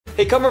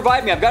Hey, come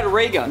revive me. I've got a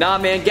ray gun. Nah,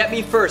 man, get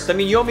me first. I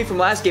mean, you owe me from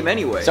last game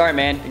anyway. Sorry,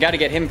 man. I gotta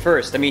get him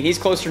first. I mean, he's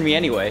closer to me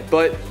anyway.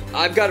 But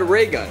I've got a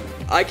ray gun.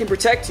 I can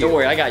protect you. Don't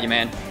worry, I got you,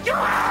 man. Yo,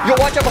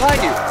 watch out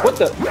behind you. What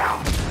the?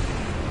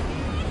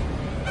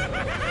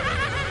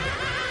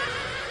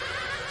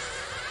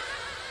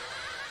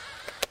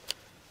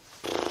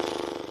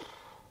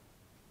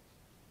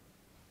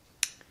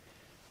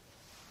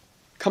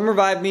 Come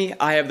revive me.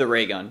 I have the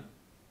ray gun.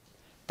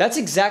 That's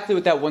exactly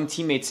what that one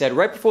teammate said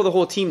right before the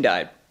whole team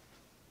died.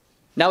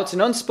 Now, it's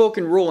an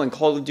unspoken rule in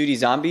Call of Duty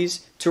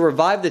Zombies to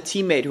revive the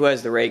teammate who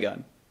has the ray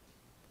gun.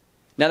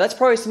 Now, that's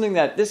probably something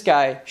that this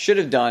guy should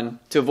have done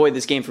to avoid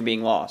this game from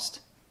being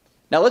lost.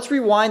 Now, let's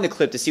rewind the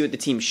clip to see what the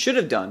team should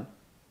have done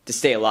to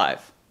stay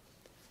alive.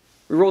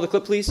 Reroll the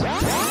clip, please.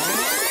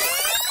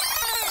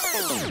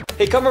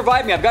 Hey, come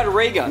revive me. I've got a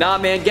ray gun. Nah,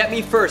 man, get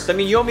me first. I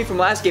mean, you owe me from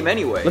last game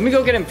anyway. Let me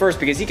go get him first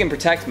because he can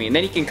protect me, and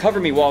then he can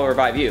cover me while I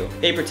revive you.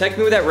 Hey, protect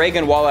me with that ray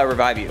gun while I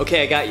revive you.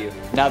 Okay, I got you.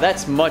 Now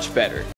that's much better.